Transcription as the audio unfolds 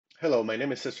Hello, my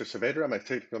name is Cesar Saavedra. I'm a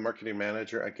technical marketing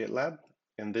manager at GitLab.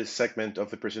 In this segment of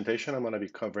the presentation, I'm going to be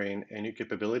covering a new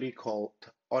capability called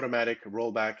automatic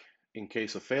rollback in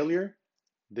case of failure.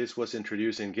 This was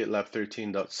introduced in GitLab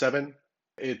 13.7.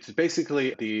 It's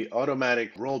basically the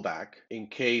automatic rollback in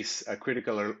case a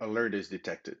critical alert is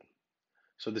detected.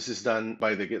 So this is done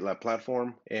by the GitLab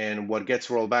platform, and what gets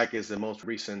rolled back is the most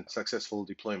recent successful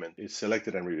deployment. It's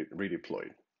selected and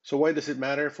redeployed. So why does it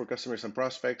matter for customers and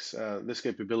prospects? This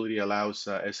capability allows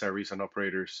SREs and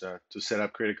operators to set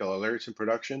up critical alerts in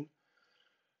production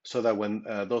so that when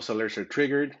those alerts are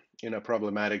triggered in a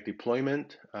problematic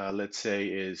deployment, let's say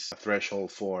is a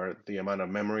threshold for the amount of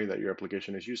memory that your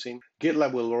application is using,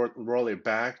 GitLab will roll it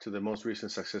back to the most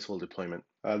recent successful deployment.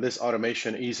 This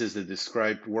automation eases the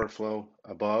described workflow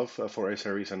above for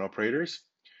SREs and operators.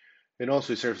 It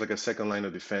also serves like a second line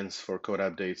of defense for code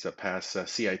updates that pass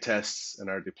CI tests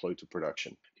and are deployed to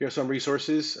production. Here are some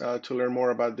resources to learn more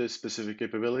about this specific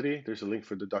capability. There's a link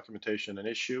for the documentation and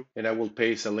issue, and I will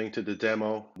paste a link to the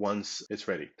demo once it's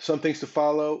ready. Some things to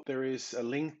follow. There is a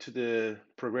link to the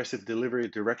progressive delivery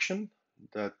direction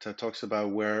that talks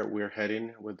about where we're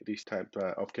heading with these type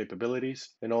of capabilities,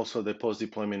 and also the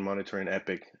post-deployment monitoring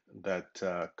epic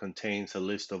that contains a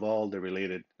list of all the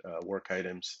related work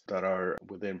items that are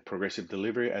within progressive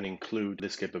delivery and include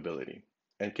this capability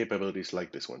and capabilities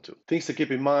like this one too. Things to keep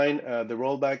in mind, the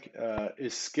rollback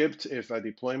is skipped if a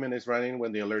deployment is running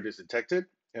when the alert is detected,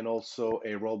 and also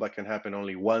a rollback can happen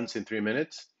only once in 3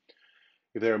 minutes.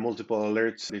 If there are multiple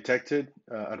alerts detected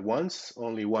at once,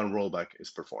 only one rollback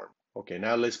is performed. Okay,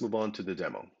 now let's move on to the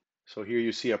demo. So here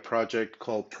you see a project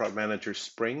called Product Manager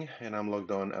Spring, and I'm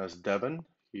logged on as Devon.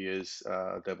 He is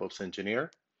a DevOps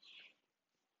engineer.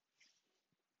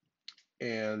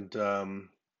 And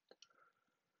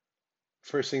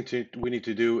first thing we need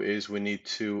to do is we need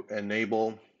to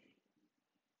enable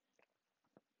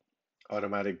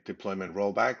automatic deployment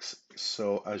rollbacks.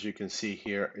 So as you can see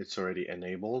here, it's already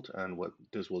enabled. And what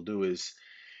this will do is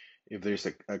if there's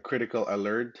a critical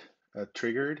alert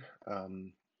triggered,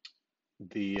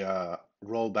 the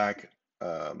rollback,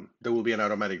 there will be an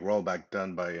automatic rollback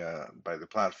done by the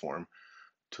platform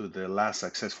to the last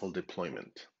successful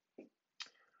deployment.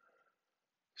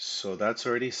 So that's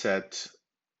already set.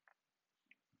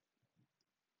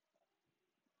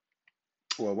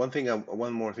 Well,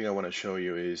 one more thing I want to show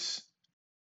you is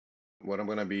what I'm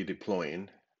going to be deploying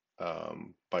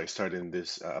by starting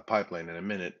this pipeline in a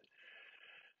minute.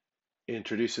 It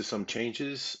introduces some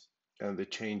changes, and the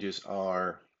changes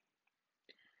are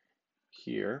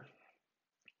here.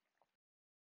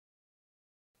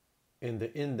 In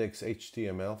the index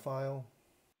HTML file,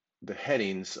 the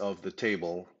headings of the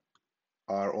table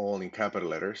are all in capital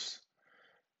letters,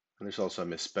 and there's also a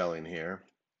misspelling here.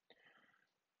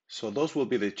 So those will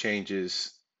be the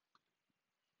changes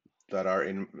that are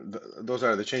in, those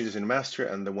are the changes in master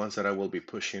and the ones that I will be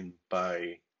pushing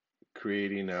by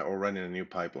creating or running a new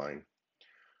pipeline.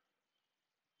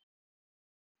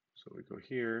 So we go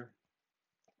here.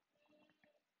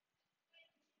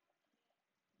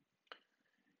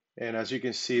 And as you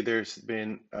can see, there's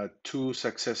been 2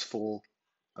 successful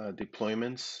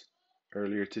deployments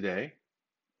earlier today.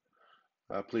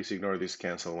 Please ignore these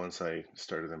cancel once I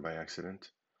started them by accident.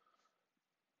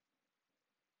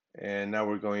 And now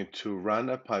we're going to run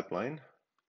a pipeline.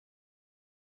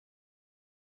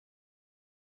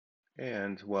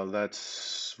 And while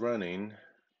that's running,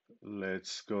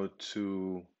 let's go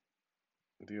to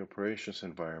the operations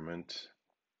environment,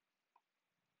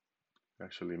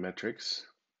 actually metrics.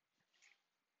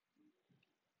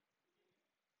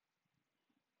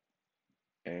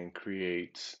 And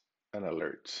create an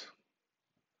alert.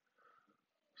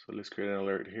 So let's create an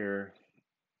alert here.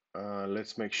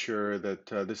 Let's make sure that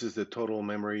this is the total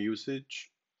memory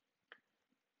usage.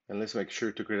 And let's make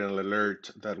sure to create an alert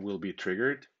that will be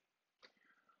triggered.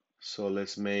 So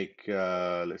let's make,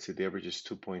 let's see, the average is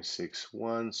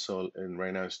 2.61. So, and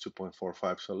right now it's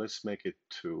 2.45. So let's make it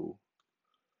 2.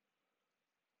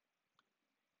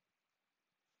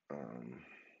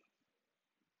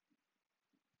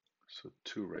 So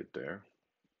 2 right there.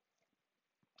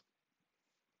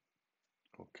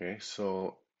 Okay,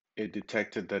 so it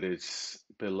detected that it's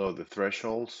below the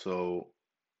threshold. So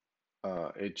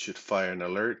it should fire an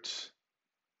alert.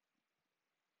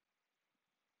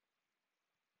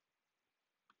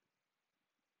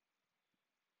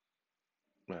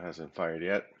 It hasn't fired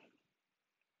yet.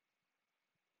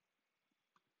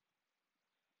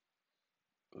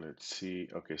 Let's see.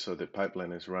 Okay, so the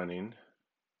pipeline is running.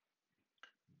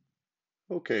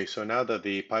 Okay, so now that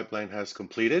the pipeline has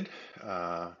completed,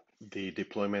 the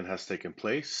deployment has taken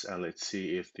place, and let's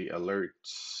see if the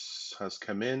alerts has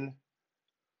come in.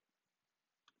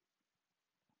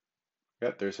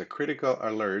 Yeah, there's a critical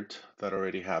alert that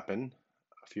already happened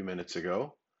a few minutes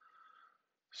ago.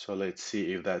 So let's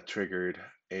see if that triggered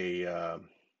a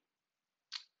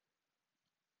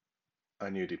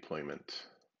new deployment.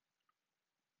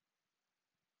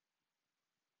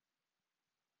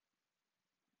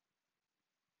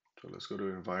 So let's go to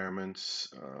environments.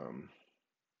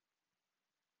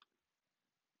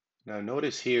 Now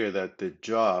notice here that the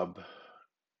job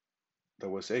that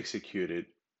was executed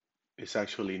is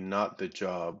actually not the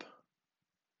job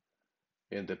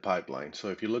in the pipeline. So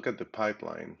if you look at the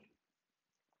pipeline,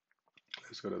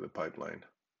 let's go to the pipeline.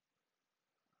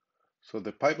 So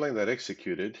the pipeline that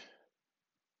executed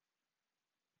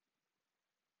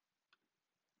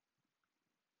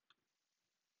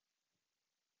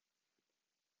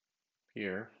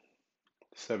here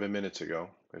 7 minutes ago,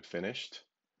 it finished.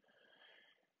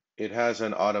 It has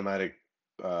an automatic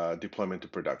deployment to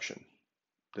production.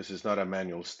 This is not a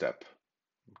manual step,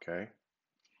 okay?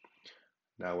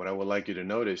 Now, what I would like you to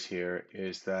notice here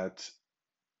is that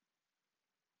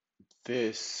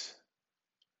this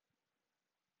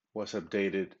was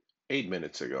updated 8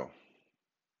 minutes ago,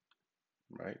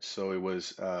 right? So it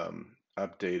was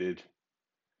updated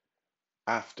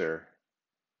after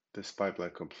this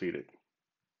pipeline completed,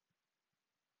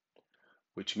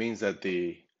 which means that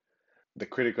the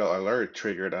critical alert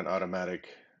triggered an automatic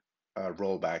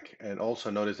rollback. And also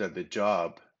notice that the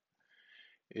job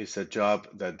is a job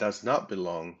that does not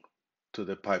belong to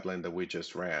the pipeline that we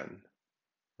just ran,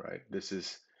 right? This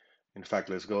is, in fact,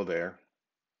 let's go there.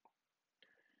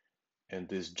 And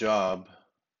this job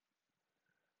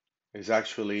is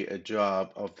actually a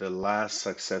job of the last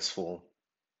successful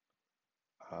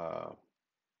uh,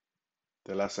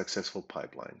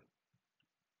 pipeline.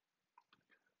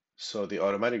 So the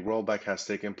automatic rollback has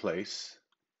taken place.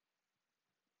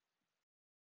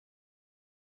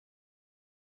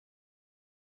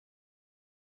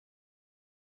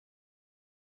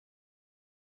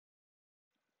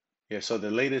 Yeah, so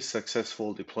the latest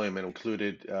successful deployment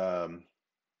included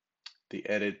the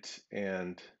edit,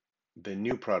 and the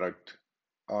new product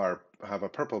have a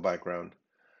purple background.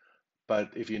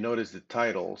 But if you notice, the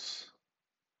titles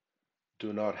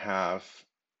do not have,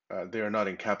 they are not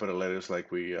in capital letters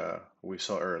like we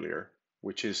saw earlier,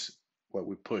 which is what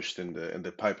we pushed in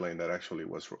the pipeline that actually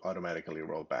was automatically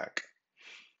rolled back.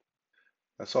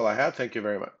 That's all I have. Thank you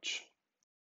very much.